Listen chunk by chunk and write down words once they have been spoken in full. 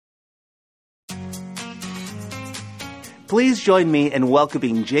Please join me in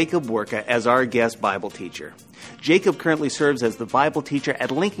welcoming Jacob Werka as our guest Bible teacher. Jacob currently serves as the Bible teacher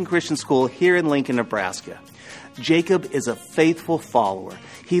at Lincoln Christian School here in Lincoln, Nebraska. Jacob is a faithful follower.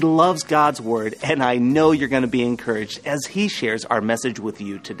 He loves God's Word, and I know you're going to be encouraged as he shares our message with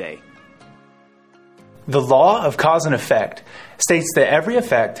you today. The law of cause and effect states that every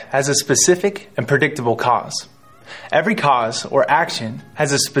effect has a specific and predictable cause. Every cause or action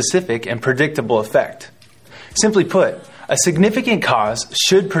has a specific and predictable effect. Simply put, a significant cause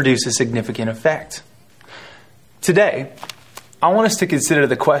should produce a significant effect. Today, I want us to consider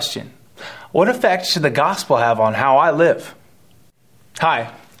the question, what effect should the gospel have on how I live?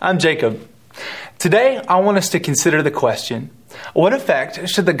 Hi, I'm Jacob. Today, I want us to consider the question, what effect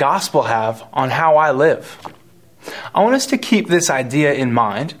should the gospel have on how I live? I want us to keep this idea in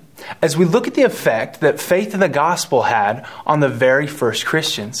mind as we look at the effect that faith in the gospel had on the very first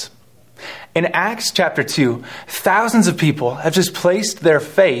Christians. In Acts chapter 2, thousands of people have just placed their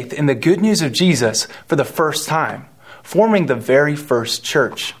faith in the good news of Jesus for the first time, forming the very first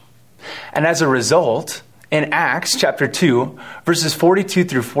church. And as a result, in Acts chapter 2, verses 42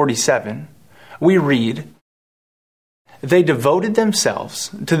 through 47, we read, "They devoted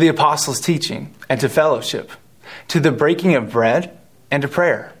themselves to the apostles' teaching and to fellowship, to the breaking of bread and to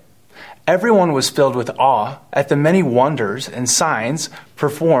prayer. Everyone was filled with awe at the many wonders and signs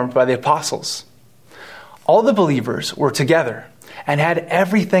performed by the apostles. All the believers were together and had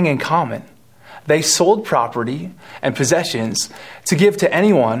everything in common. They sold property and possessions to give to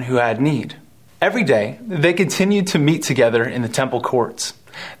anyone who had need. Every day, they continued to meet together in the temple courts.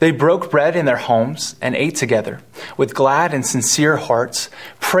 They broke bread in their homes and ate together with glad and sincere hearts,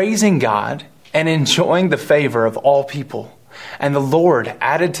 praising God and enjoying the favor of all people. And the Lord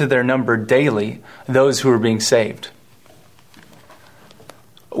added to their number daily those who were being saved."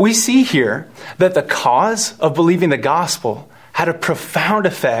 We see here that the cause of believing the gospel had a profound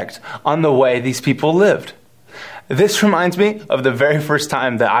effect on the way these people lived. This reminds me of the very first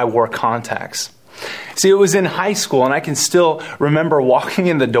time that I wore contacts. See, it was in high school, and I can still remember walking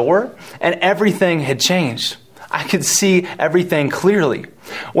in the door, and everything had changed. I could see everything clearly.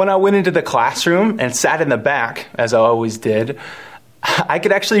 When I went into the classroom and sat in the back, as I always did, I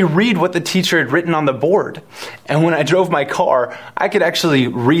could actually read what the teacher had written on the board. And when I drove my car, I could actually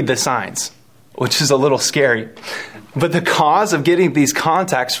read the signs, which is a little scary. But the cause of getting these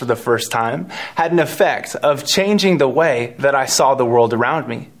contacts for the first time had an effect of changing the way that I saw the world around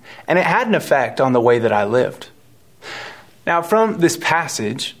me. And it had an effect on the way that I lived. Now, from this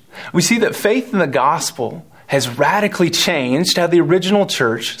passage, we see that faith in the gospel has radically changed how the original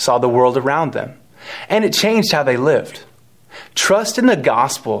church saw the world around them. And it changed how they lived. Trust in the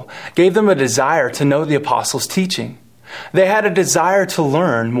gospel gave them a desire to know the apostles' teaching. They had a desire to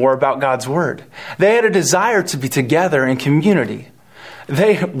learn more about God's word. They had a desire to be together in community.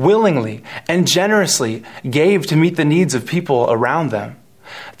 They willingly and generously gave to meet the needs of people around them.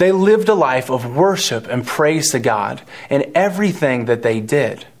 They lived a life of worship and praise to God in everything that they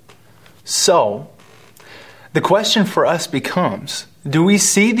did. So, the question for us becomes, do we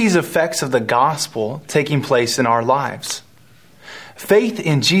see these effects of the gospel taking place in our lives? Faith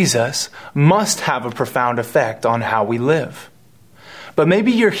in Jesus must have a profound effect on how we live. But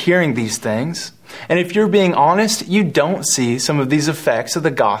maybe you're hearing these things, and if you're being honest, you don't see some of these effects of the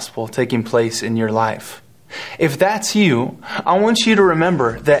gospel taking place in your life. If that's you, I want you to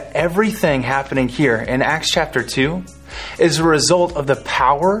remember that everything happening here in Acts chapter 2 is a result of the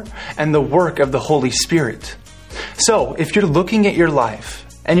power and the work of the Holy Spirit. So, if you're looking at your life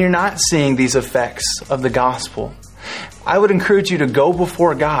and you're not seeing these effects of the gospel, I would encourage you to go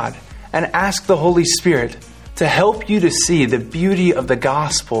before God and ask the Holy Spirit to help you to see the beauty of the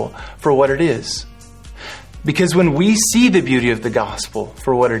gospel for what it is. Because when we see the beauty of the gospel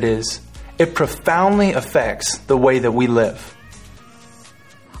for what it is, it profoundly affects the way that we live.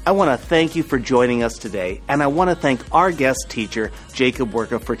 I want to thank you for joining us today, and I want to thank our guest teacher, Jacob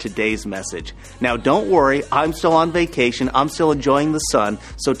Werka, for today's message. Now, don't worry, I'm still on vacation. I'm still enjoying the sun,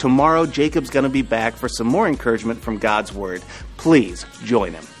 so tomorrow Jacob's going to be back for some more encouragement from God's Word. Please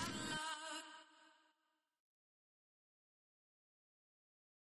join him.